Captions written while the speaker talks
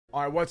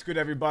All right, what's good,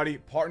 everybody?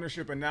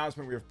 Partnership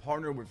announcement. We have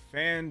partnered with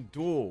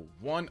FanDuel.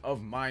 One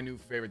of my new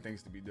favorite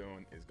things to be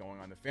doing is going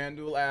on the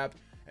FanDuel app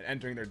and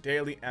entering their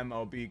daily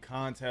MLB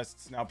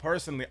contests. Now,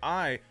 personally,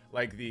 I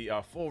like the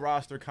full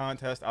roster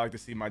contest. I like to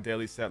see my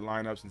daily set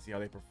lineups and see how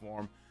they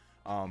perform.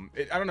 I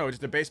don't know,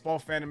 just the baseball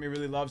fan in me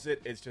really loves it.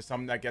 It's just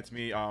something that gets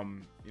me,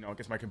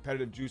 gets my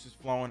competitive juices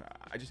flowing.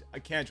 I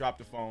can't drop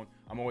the phone.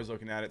 I'm always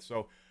looking at it.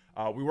 So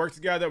we work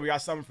together. We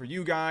got something for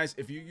you guys.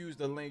 If you use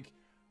the link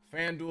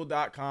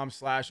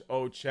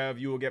FanDuel.com/OhChev,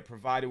 you will get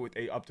provided with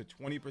a up to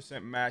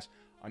 20% match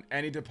on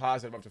any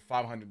deposit of up to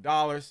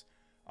 $500.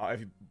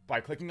 By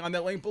clicking on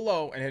that link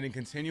below and hitting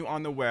continue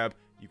on the web,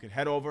 you can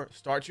head over,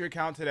 start your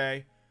account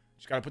today.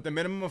 Just got to put the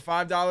minimum of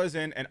 $5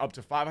 in, and up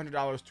to $500,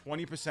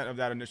 20% of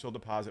that initial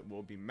deposit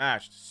will be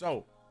matched.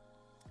 So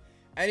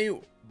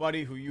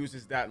anybody who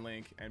uses that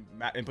link and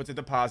puts a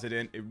deposit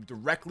in, it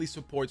directly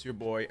supports your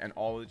boy and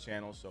all of the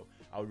channels. So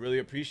I would really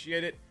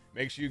appreciate it.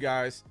 Make sure you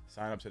guys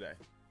sign up today.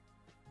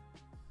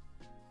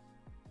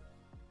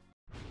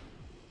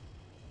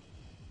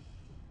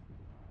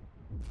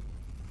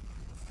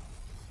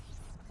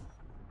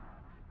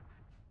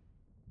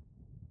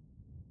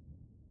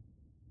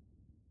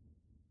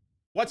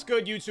 What's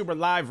good, YouTube? We're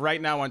live right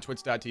now on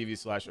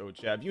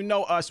twitch.tv/OhChev. You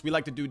know us. We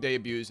like to do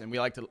debuts, and we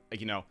like to,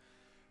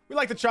 we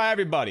like to try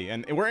everybody.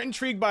 And we're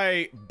intrigued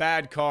by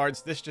bad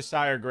cards. This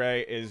JOSIAH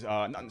GRAY is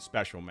nothing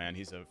special, man.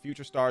 He's a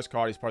Future Stars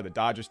card. He's part of the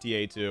Dodgers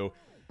TA2.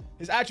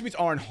 His attributes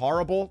aren't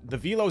horrible. The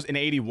velo's an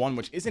 81,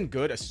 which isn't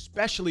good,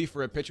 especially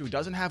for a pitcher who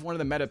doesn't have one of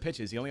the meta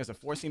pitches. He only has a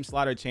four-seam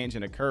slider change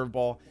and a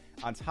curveball.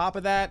 On top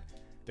of that,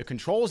 the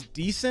control's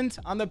decent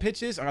on the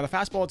pitches. On the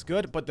fastball, it's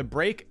good, but the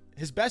break,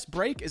 his best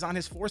break is on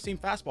his four-seam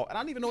fastball, and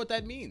I don't even know what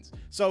that means.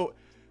 So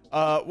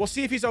we'll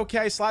see if he's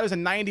okay. Slider's a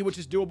 90, which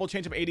is doable.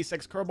 Changeup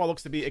 86. Curveball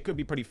looks to be, it could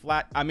be pretty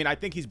flat. I mean, I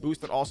think he's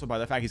boosted also by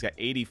the fact he's got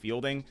 80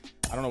 fielding.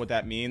 I don't know what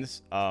that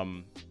means.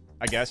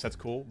 I guess that's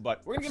cool,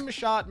 but we're gonna give him a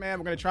shot, man.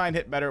 We're gonna try and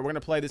hit better. We're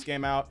gonna play this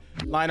game out.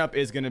 Lineup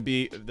is gonna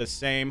be the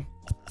same.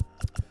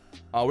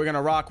 We're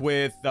gonna rock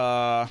with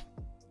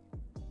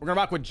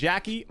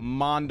Jackie,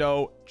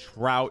 Mondo,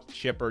 Trout,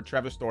 Chipper,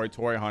 Trevor Story,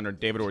 Torrey Hunter,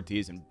 David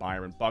Ortiz, and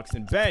Byron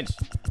Buxton. Bench,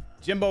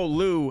 Jimbo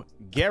Lou,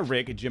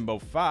 Garrick, Jimbo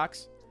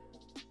Fox.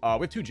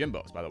 With two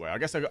Jimbos, by the way. I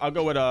guess I'll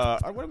go with,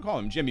 what do we call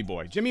him? Jimmy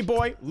Boy. Jimmy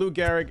Boy, Lou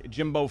Gehrig,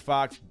 Jimbo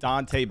Fox,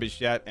 Dante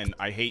Bichette, and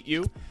I Hate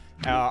You.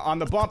 On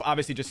the bump,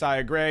 obviously,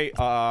 JOSIAH GRAY.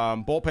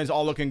 Bullpen's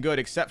all looking good,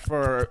 except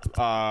for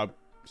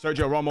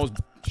Sergio Romo's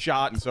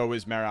shot, and so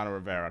is Mariano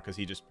Rivera, because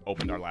he just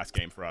opened our last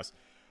game for us.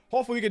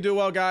 Hopefully we can do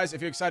well, guys.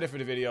 If you're excited for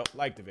the video,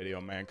 like the video,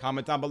 man.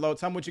 Comment down below.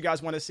 Tell me what you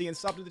guys want to see and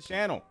sub to the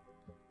channel.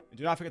 And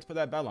do not forget to put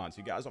that bell on so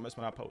you guys don't miss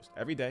when I post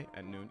every day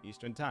at noon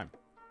Eastern time.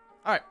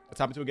 All right, let's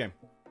hop into a game.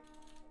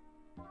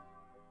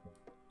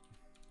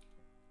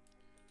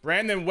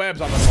 Brandon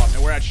Webb's on the bump,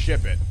 and we're at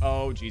Ship It.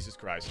 Oh, Jesus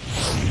Christ.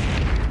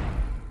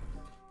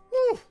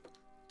 Woo.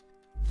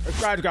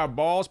 This guy's got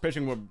balls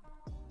pitching with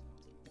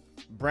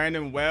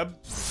Brandon Webb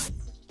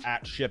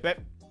at Ship It,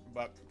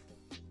 but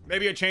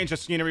maybe a change of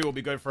scenery will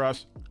be good for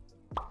us.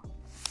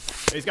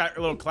 He's got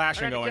a little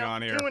clashing going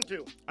on here. 2 and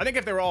 2. I think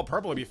if they were all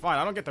purple, it'd be fine.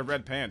 I don't get the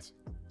red pants.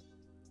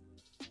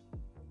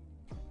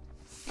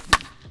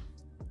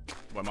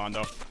 What,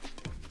 Mondo?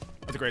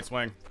 That's a great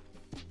swing.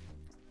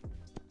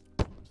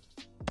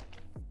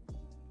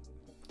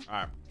 All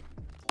right.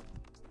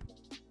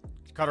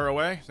 Cut her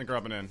away. Sink her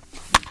up and in.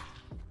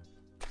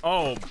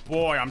 Oh,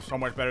 boy. I'm so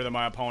much better than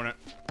my opponent.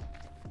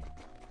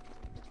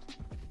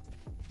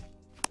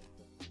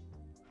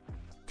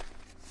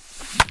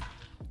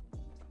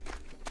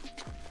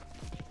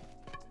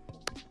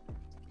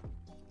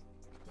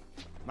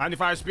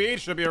 .95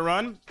 speed. Should be a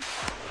run.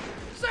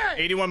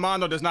 81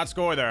 Mondo does not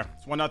score there.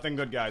 It's 1-0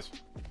 good, guys.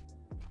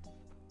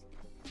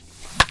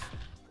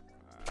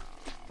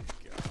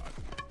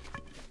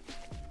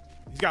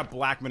 Got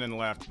Blackman in the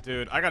left.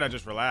 Dude, I gotta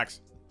just relax.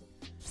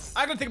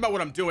 I gotta think about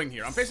what I'm doing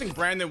here. I'm facing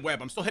Brandon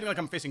Webb. I'm still hitting like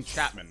I'm facing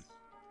Chapman.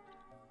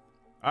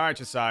 All right,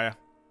 JOSIAH.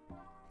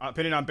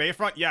 Opinion on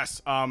Bayfront?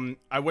 Yes.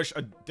 I wish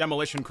a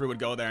demolition crew would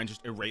go there and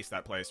just erase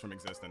that place from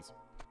existence.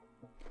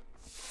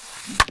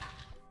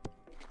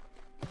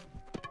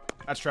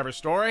 That's Trevor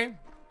Story.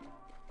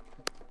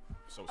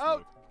 So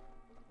smooth.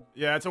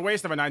 Yeah, it's a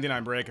waste of a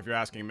 99 break if you're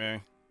asking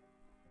me.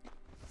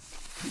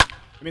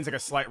 It means like a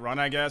slight run,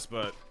 I guess,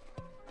 but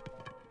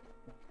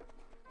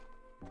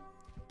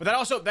that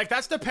also, like,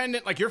 that's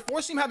dependent. Like, your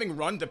four-seam having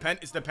run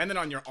is dependent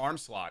on your arm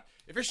slot.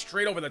 If you're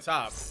straight over the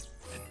top,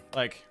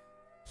 like,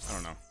 I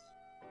don't know.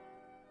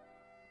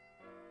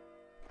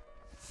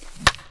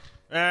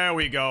 There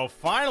we go.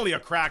 Finally a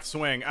cracked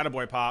swing.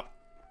 Attaboy, Pop.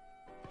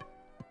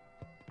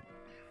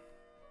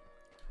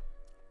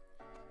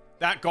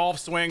 That golf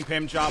swing,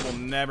 Pim job will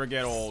never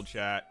get old,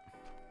 chat.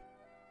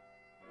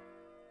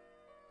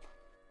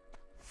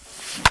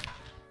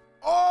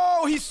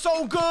 Oh, he's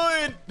so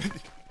good!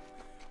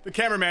 The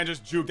cameraman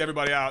just juked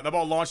everybody out. The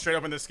ball launched straight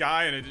up in the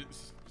sky, and it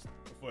just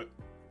a foot.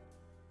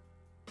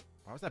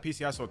 Why was that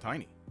PCI so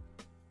tiny?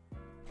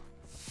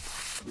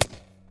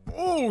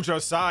 Oh,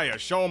 JOSIAH,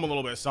 show him a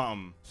little bit of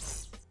something.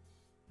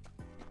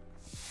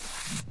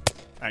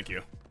 Thank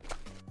you.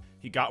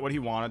 He got what he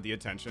wanted, the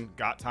attention,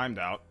 got timed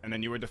out, and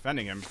then you were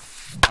defending him.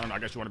 I don't know, I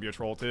guess you want to be a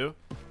troll too?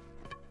 I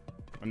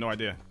have no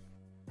idea.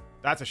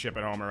 That's a ship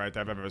at homer right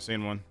there if I've ever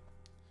seen one.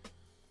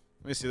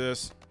 Let me see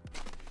this.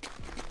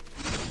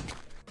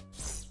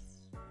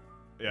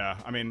 Yeah,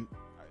 I mean,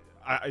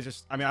 I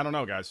don't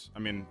know, guys. I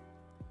mean,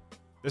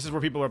 this is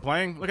where people are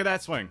playing. Look at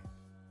that swing.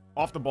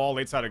 Off the ball,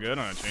 late side of good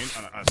on a change,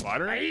 on a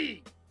slider.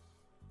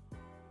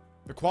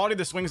 The quality of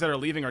the swings that are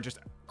leaving are just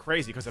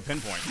crazy because of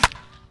pinpoint.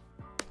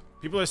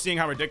 People are seeing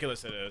how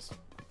ridiculous it is.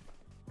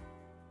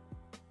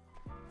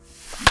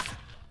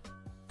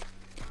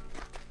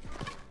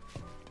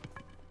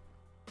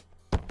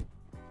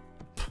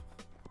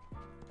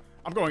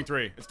 I'm going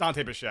 3. It's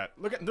Dante Bichette.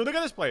 Look at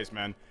this place,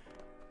 man.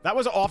 That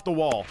was off the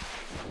wall.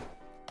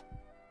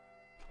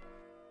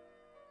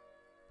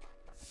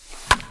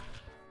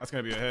 That's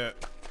gonna be a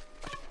hit.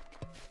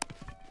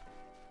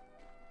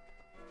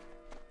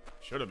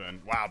 Should have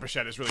been. Wow,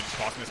 Bichette is really just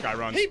costing this guy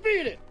runs. He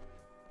beat it.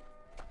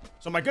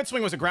 So my good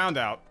swing was a ground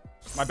out.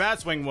 My bad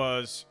swing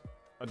was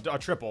a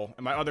triple,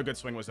 and my other good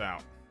swing was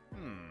out.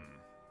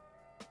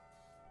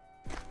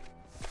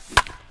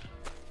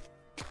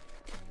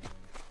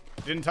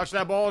 Didn't touch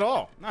that ball at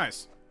all.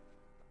 Nice.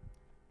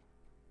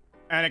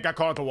 And it got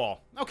caught at the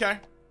wall. Okay.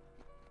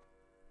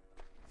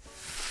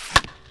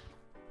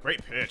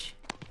 Great pitch.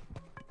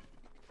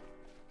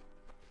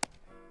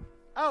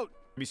 Out.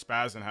 Be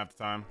spazzing half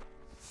the time.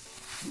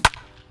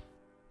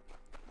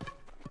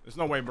 There's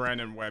no way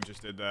Brandon Webb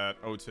just did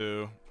that.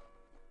 0-2.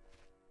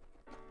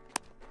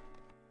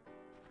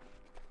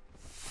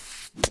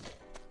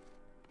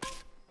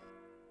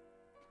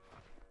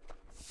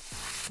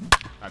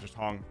 I just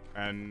hung.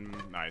 And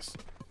nice.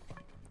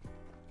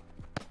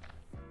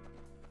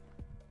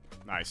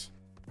 Nice.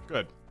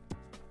 Good.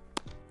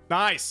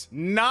 Nice.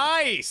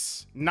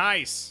 Nice.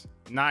 Nice.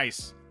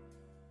 Nice.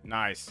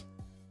 Nice.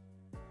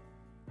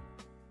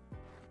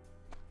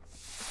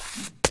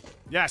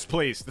 Yes,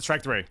 please. The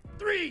strike 3.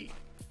 3.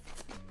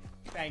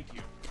 Thank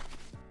you.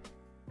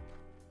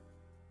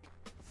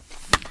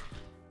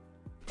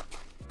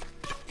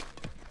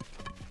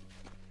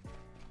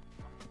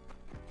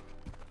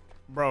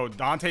 Bro,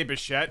 Dante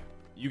Bichette,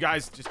 you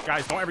guys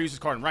don't ever use this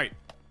card in right.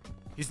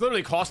 He's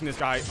literally costing this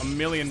guy a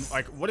million.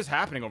 Like, what is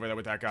happening over there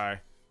with that guy?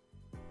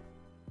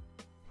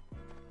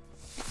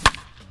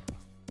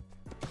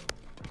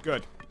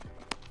 Good.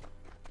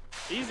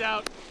 He's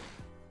out.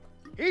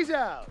 He's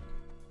out.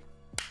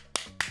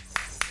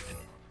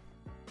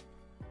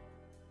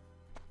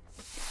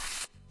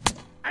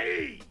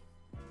 Aye.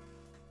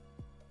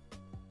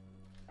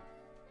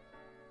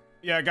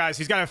 Yeah, guys,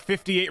 he's got a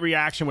 58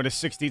 reaction with a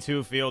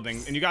 62 fielding.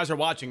 And you guys are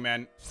watching,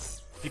 man.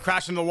 He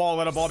crashed in the wall,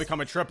 let a ball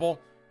become a triple.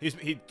 He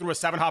threw a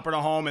 7-hopper to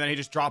home, and then he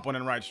just dropped one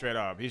and right straight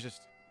up. He's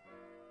just...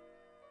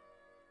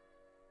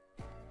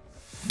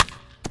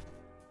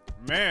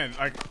 Man,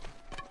 like,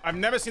 I've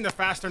never seen the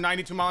faster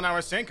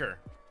 92-mile-an-hour sinker.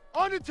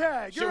 On the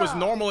tag. Shit was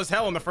normal as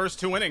hell in the first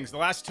 2 innings. The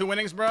last 2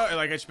 innings, bro,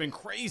 like, it's been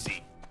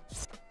crazy.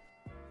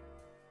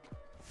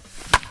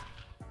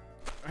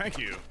 Thank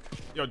you.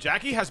 Yo,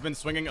 Jackie has been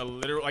swinging a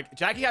literal... Like,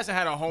 Jackie hasn't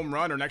had a home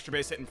run or an extra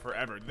base hit in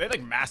forever. Did they,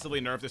 like, massively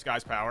nerf this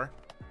guy's power?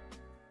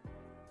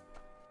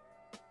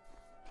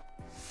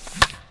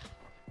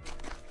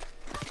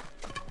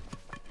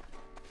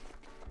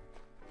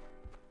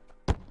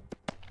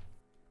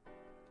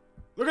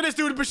 Look at this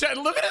dude, Bichette.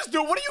 Look at this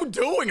dude. What are you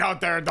doing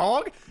out there,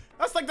 dog?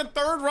 That's like the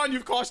 3rd run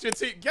you've cost your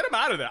team. Get him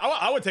out of there.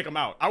 I would take him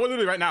out. I would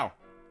literally right now.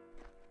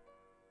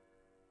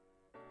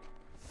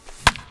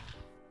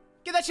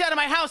 Get that shit out of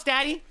my house,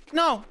 Daddy.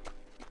 No,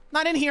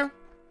 not in here.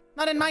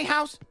 Not in my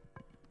house.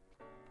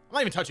 I'm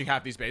not even touching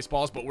half these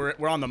baseballs, but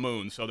we're on the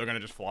moon, so they're going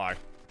to just fly.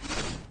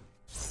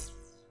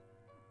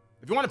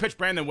 If you want to pitch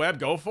Brandon Webb,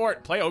 go for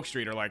it. Play Oak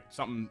Street or, like,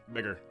 something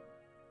bigger.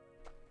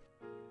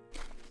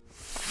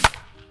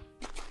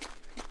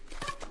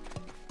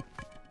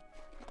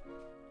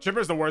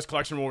 Chipper's the worst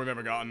collection rule we've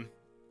ever gotten.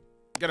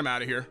 Get him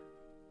out of here.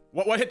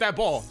 What hit that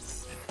ball?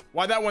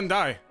 Why'd that one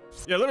die?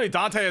 Yeah, literally,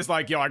 Dante is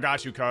like, yo, I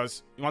got you,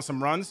 cuz. You want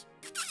some runs?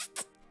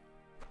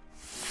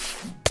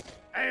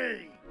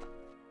 Hey.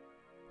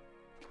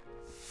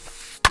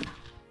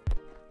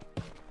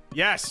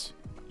 Yes.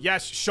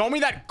 Yes. Show me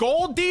that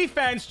gold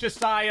defense,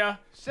 Josiah.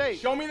 Safe.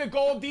 Show me the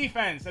gold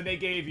defense that they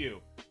gave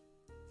you.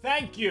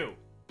 Thank you.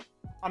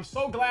 I'm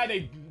so glad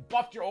they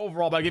buffed your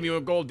overall by giving you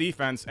a gold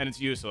defense, and it's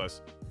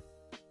useless.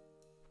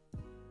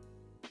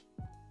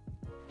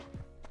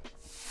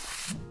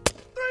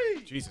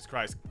 Jesus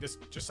Christ. This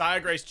Josiah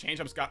Gray's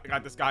changeup's got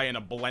this guy in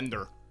a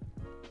blender.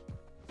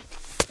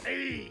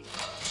 Hey.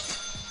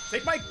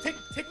 Take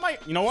my,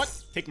 you know what?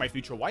 Take my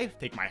future wife,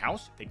 take my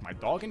house, take my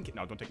dog and kid.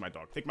 No, don't take my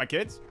dog. Take my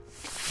kids.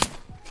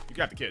 You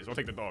got the kids. Don't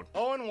take the dog.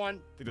 0-1.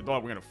 Take the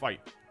dog. We're going to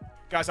fight.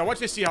 Guys, I want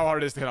you to see how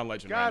hard it is to hit on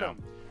Legend Got right him.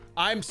 now.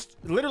 I'm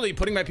literally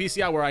putting my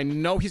PC out where I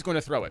know he's going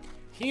to throw it.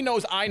 He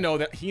knows I know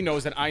that he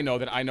knows that I know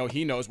that I know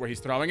he knows where he's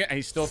throwing it, and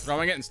he's still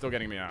throwing it and still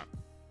getting me out.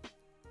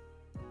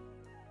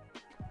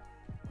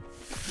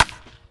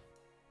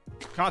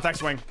 Contact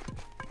swing.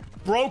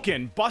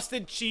 Broken.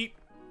 Busted. Cheat.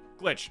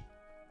 Glitch.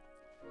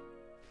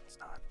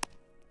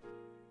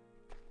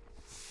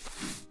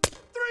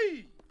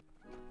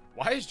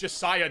 Why is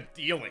Josiah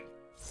dealing?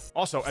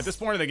 Also, at this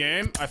point of the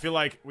game, I feel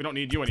like we don't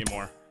need you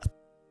anymore.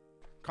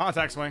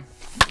 Contact swing.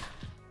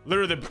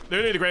 Literally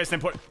the greatest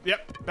input.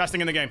 Yep, best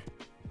thing in the game.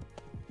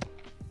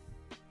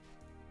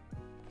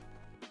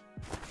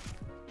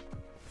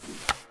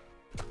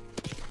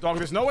 Dog,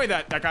 there's no way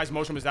that guy's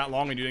motion was that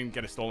long and you didn't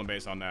get a stolen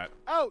base on that.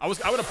 Out. I would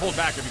have pulled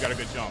back if you got a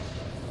good jump.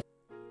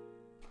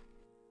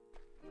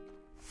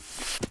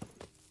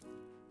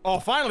 Oh,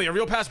 finally, a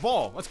real pass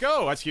ball. Let's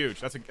go. That's huge.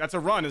 That's a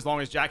run as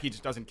long as Jackie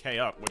just doesn't K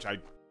up, which I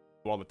do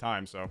all the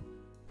time, so.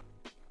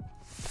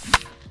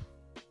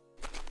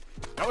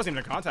 That wasn't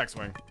even a contact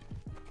swing.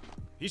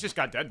 He's just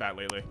got dead bat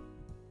lately.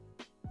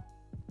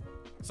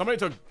 Somebody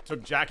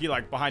took Jackie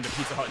like behind the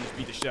Pizza Hut and just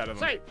beat the shit out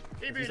of him.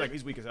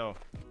 He's weak as hell.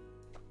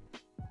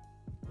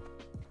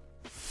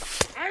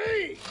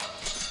 Hey!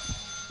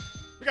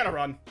 We gotta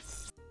run.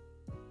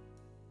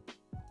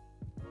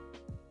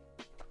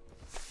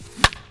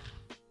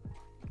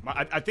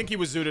 I think he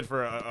was zooted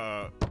for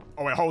oh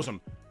wait, hose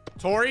him.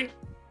 Tori,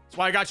 that's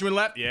why I got you in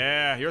left.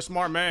 Yeah, you're a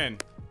smart man.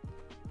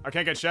 I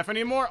can't get Chef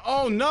anymore.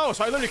 Oh no,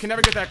 so I literally can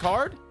never get that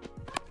card.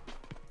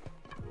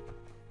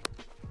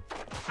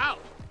 Out.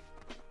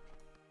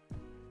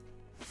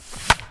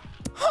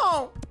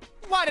 Oh,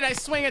 why did I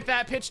swing at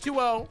that pitch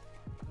 2-0?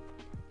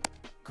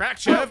 Crack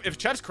Chev. If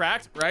Chev's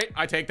cracked, right,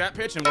 I take that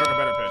pitch and work a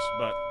better pitch.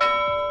 But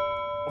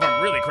if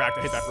I'm really cracked,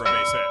 I hit that for a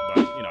base hit.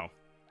 But you know.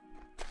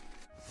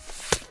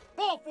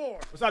 Ball 4.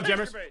 What's up,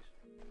 Jemmers?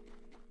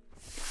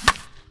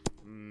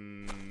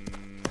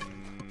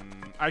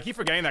 I keep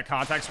forgetting that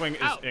contact swing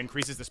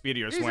increases the speed of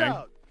your swing.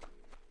 Out.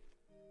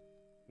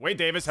 Wade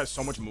Davis has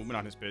so much movement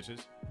on his pitches.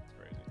 It's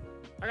crazy.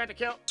 I got the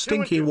kill.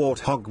 Stinky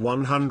Warthog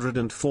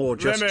 104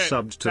 just Limit.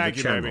 subbed to Thank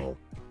the you, baby. channel.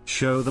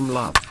 Show them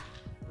love.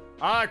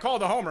 I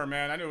called the homer,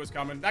 man. I knew it was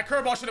coming. That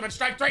curveball should have been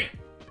strike 3.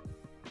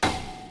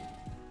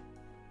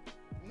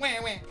 Wah.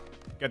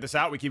 Get this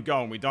out. We keep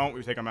going. We don't.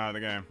 We take him out of the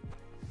game.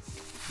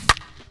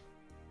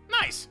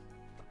 Nice.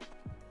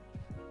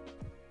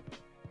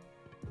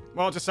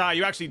 Well, Josiah,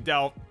 you actually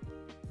dealt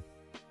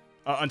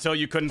until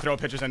you couldn't throw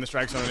pitches in the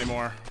strike zone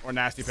anymore, or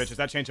nasty pitches.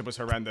 That changeup was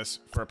horrendous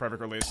for a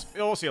perfect release.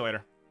 We'll see you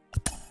later.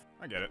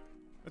 I get it.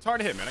 It's hard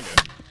to hit, man. I get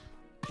it.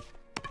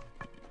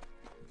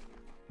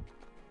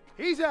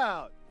 He's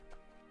out.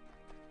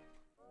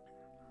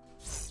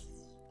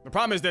 The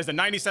problem is there's a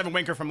 97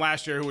 Winker from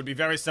last year who would be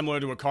very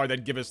similar to a card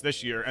they'd give us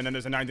this year, and then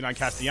there's a 99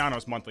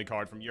 Castellanos monthly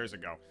card from years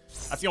ago.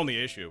 That's the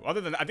only issue. Other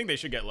than, I think they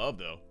should get love,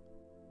 though.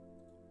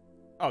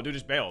 Oh, dude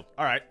just bailed.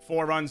 All right,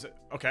 4 runs.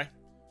 Okay.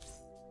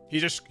 He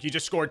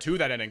just scored 2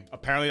 that inning.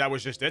 Apparently that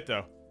was just it,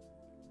 though.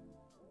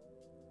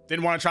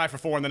 Didn't want to try for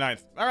 4 in the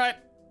 9th. All right.